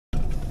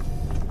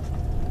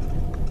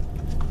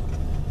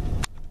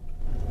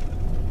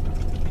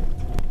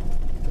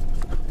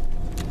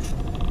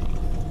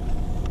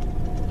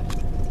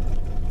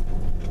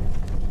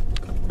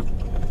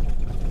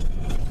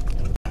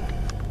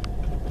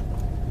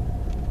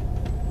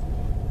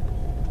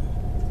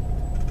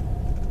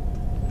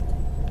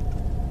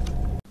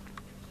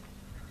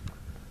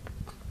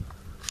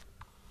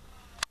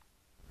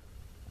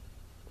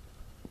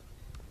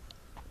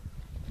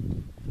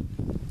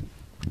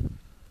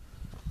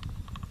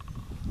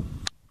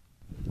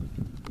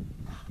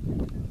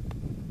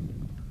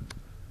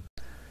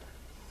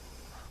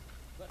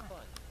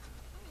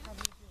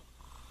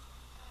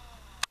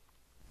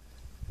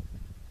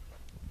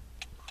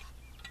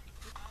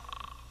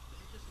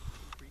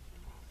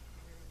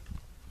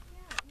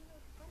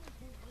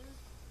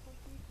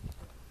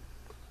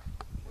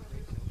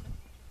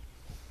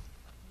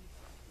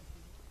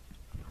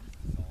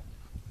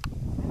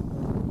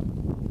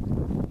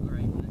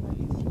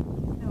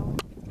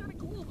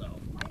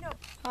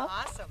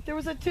Awesome. There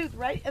was a tooth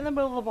right in the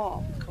middle of the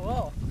ball.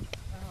 Cool.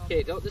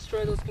 Okay, don't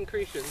destroy those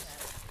concretions.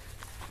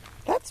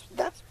 That's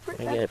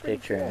pretty. Let me get a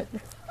picture.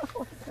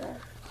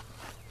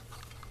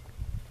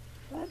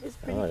 That is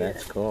pretty Oh, good.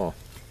 that's cool.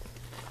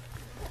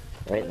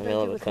 Right in the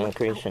middle of the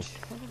concretion.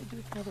 What do we do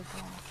with another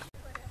ball?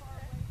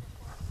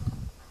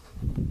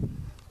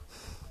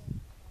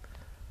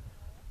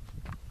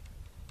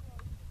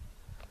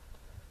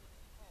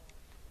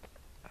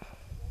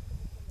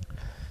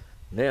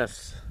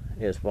 This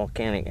is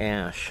volcanic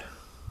ash.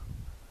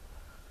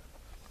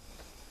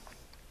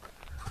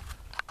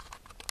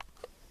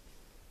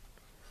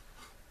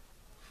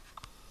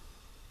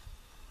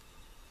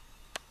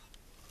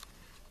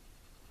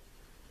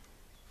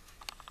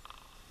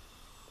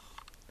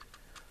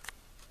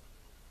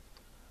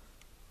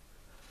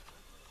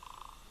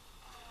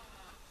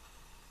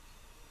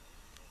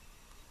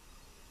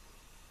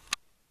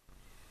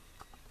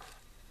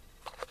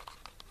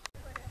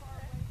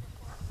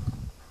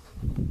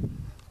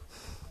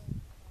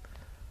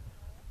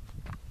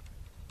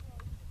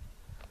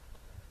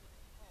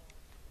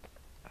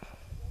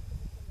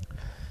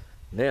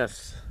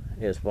 This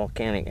is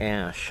volcanic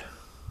ash.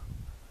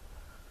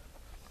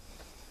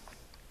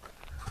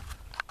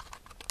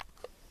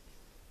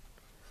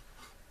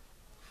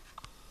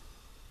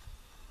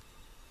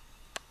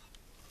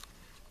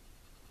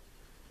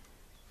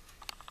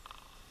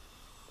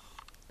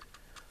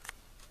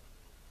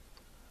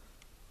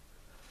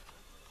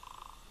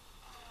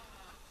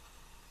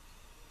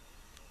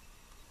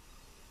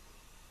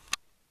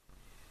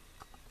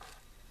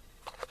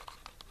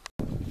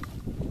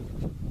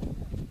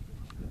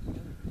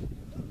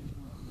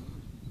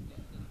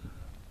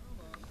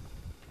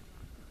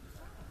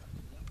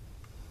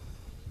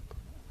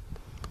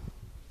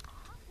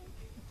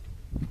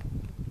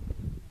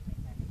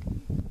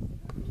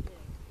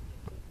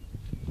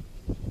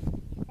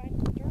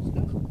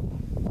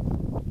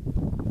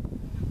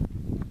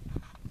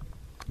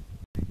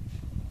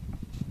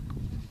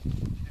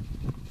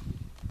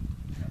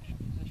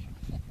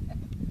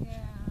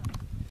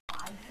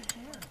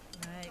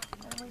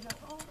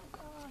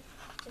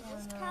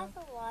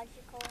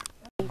 Pathological.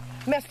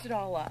 Messed it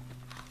all up.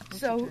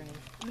 So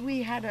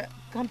we had to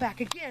come back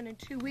again in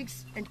 2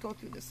 weeks and go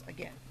through this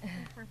again.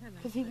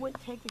 Because he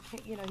wouldn't take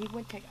the, he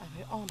wouldn't take,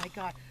 oh my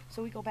God.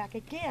 So we go back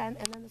again,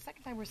 and then the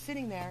second time we're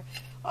sitting there,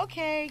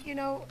 okay,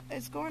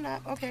 it's going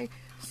up, okay.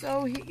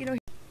 So he,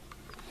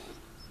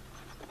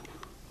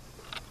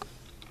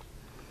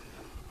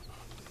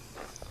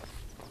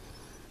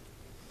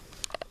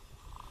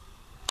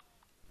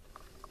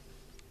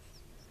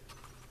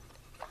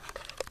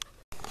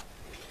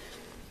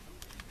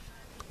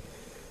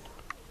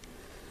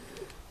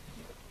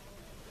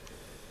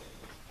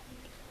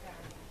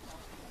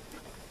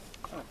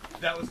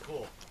 That was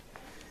cool.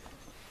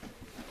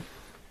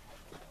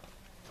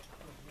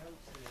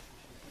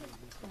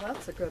 Well,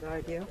 that's a good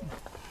idea.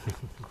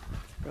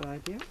 Good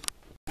idea.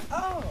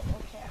 oh,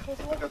 okay. I was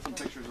I got some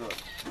pictures of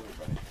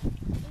everybody.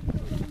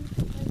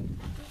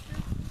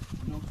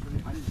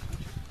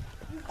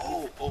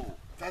 Oh,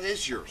 that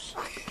is yours.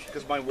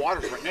 Because my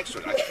water's right next to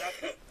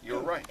it. You're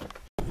right.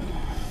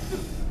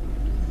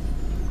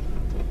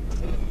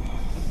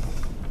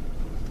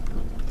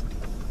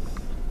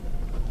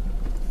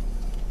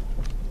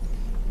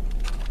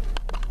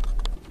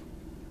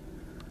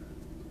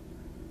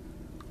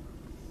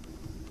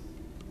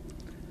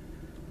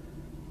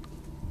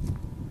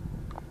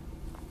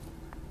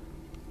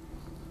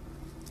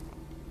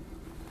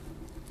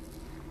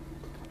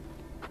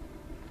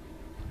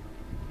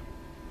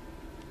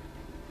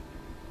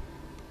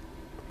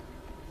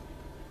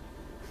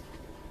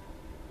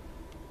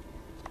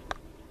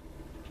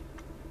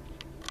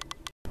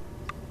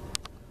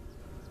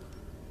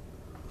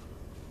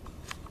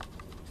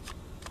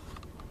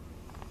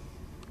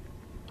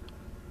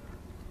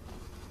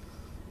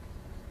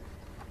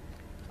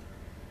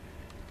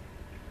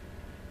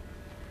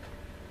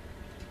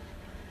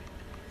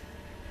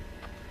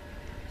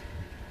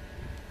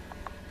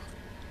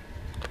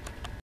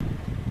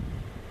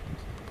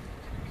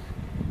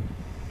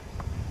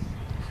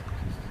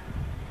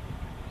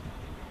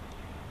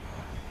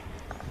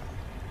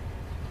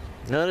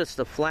 Notice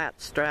the flat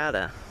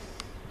strata.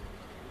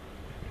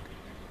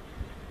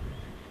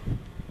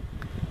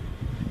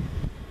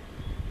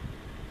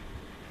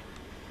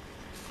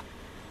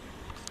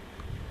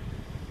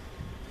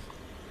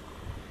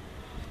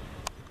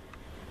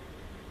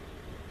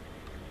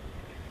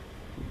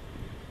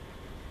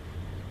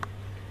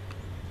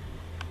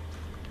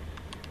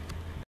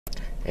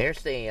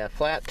 Here's the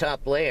flat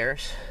top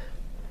layers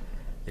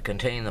that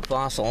contain the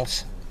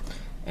fossils,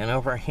 and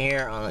over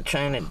here on the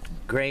China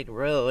Great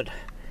Road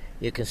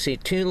you can see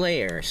two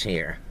layers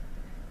here.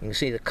 You can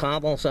see the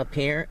cobbles up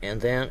here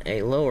and then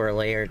a lower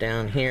layer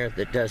down here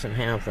that doesn't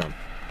have them.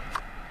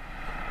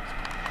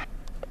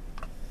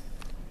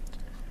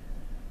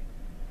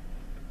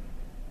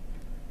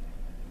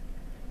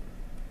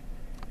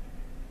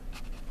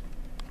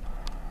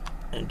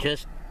 And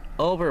just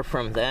over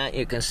from that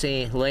you can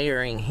see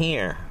layering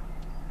here.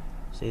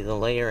 See the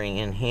layering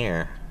in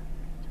here.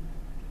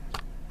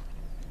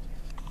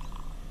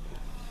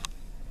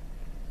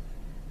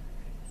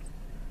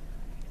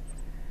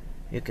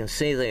 You can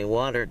see the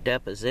water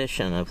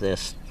deposition of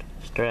this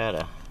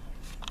strata.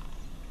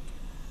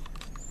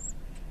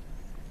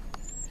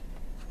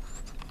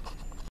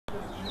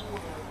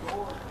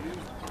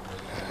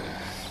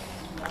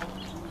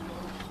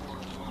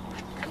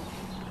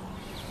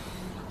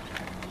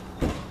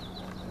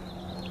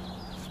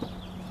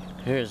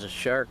 Here's a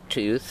shark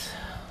tooth.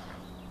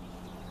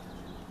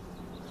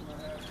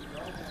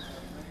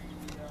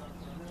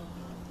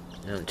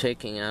 I'm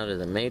taking out of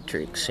the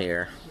matrix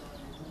here.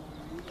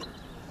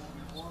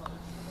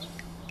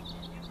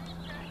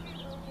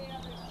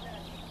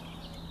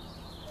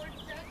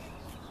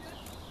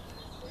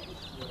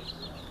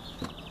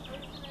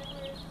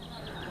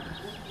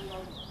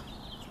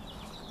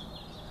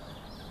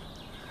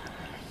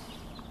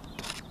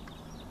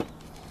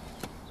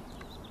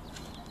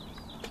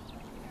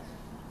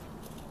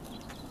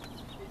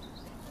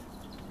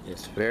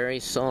 It's very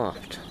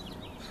soft.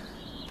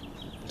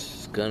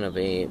 It's gonna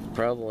be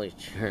probably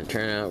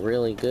turn out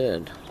really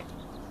good.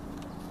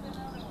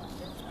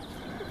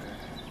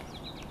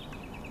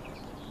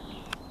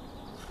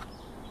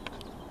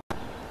 I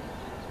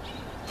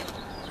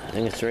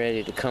think it's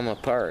ready to come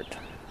apart.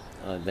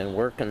 I've been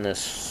working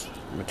this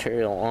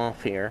material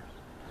off here,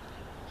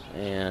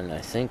 and I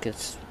think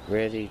it's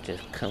ready to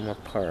come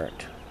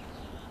apart.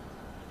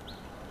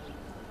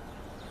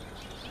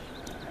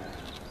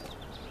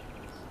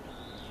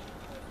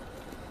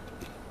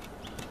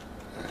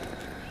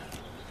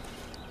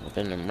 I've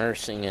been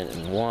immersing it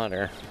in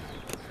water.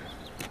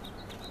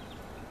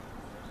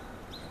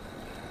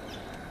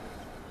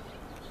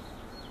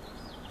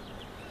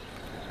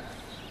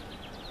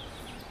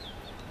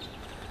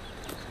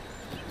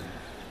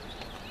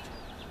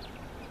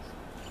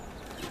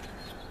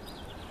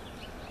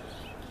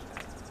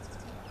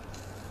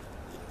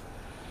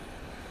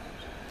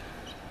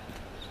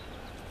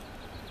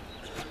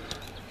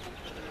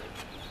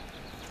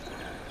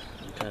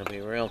 Gotta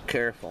be real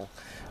careful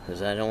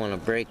because I don't want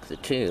to break the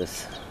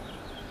tooth.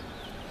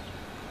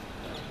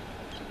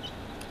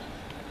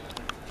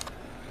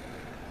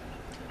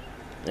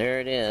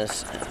 There it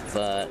is,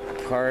 but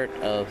part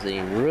of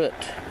the root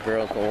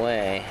broke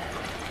away.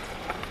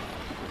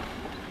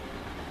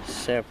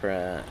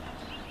 Separate.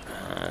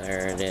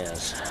 There it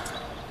is.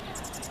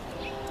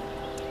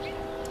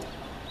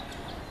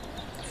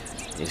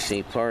 You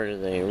see part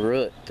of the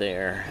root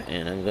there,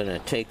 and I'm going to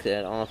take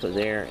that off of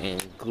there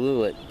and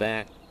glue it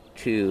back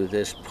to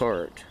this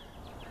part,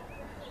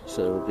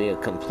 so it'll be a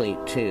complete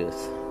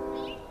tooth.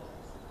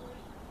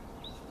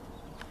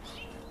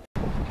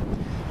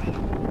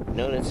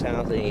 Notice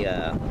how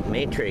the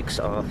matrix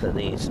off of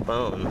these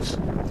bones,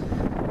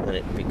 when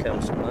it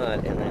becomes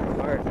mud and then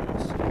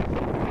hardens,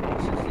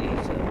 produces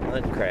these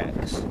mud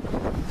cracks.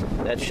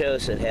 That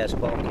shows it has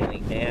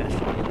volcanic ash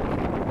in it.